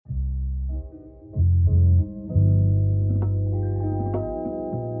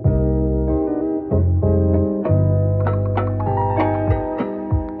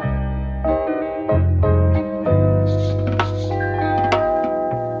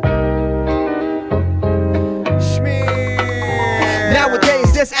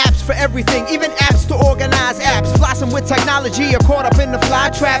Nowadays there's apps for everything, even apps to organize apps. Blossom with technology, are caught up in the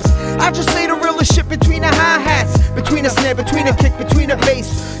fly traps. I just say the realest shit between the hi-hats, between a snare, between a kick, between a bass.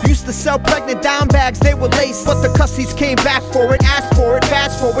 Used to sell pregnant down bags, they were laced, but the cussies came back for it, asked for it,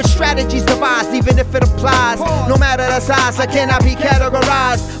 fast forward, strategies devised, even if it applies. No matter the size, I cannot be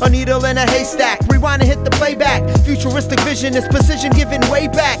categorized. A needle in a haystack, rewind and hit the playback. Futuristic vision is precision given way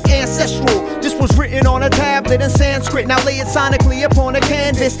back. Ancestral, this was written on a tablet in Sanskrit, now lay it sonically upon a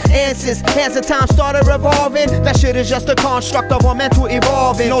canvas. Answers, as the time started revolving, that shit is just a construct of our mental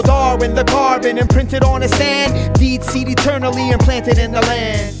evolving. No Darwin, the carbon imprinted on the sand, deed seed eternally implanted in the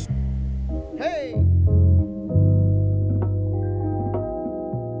land.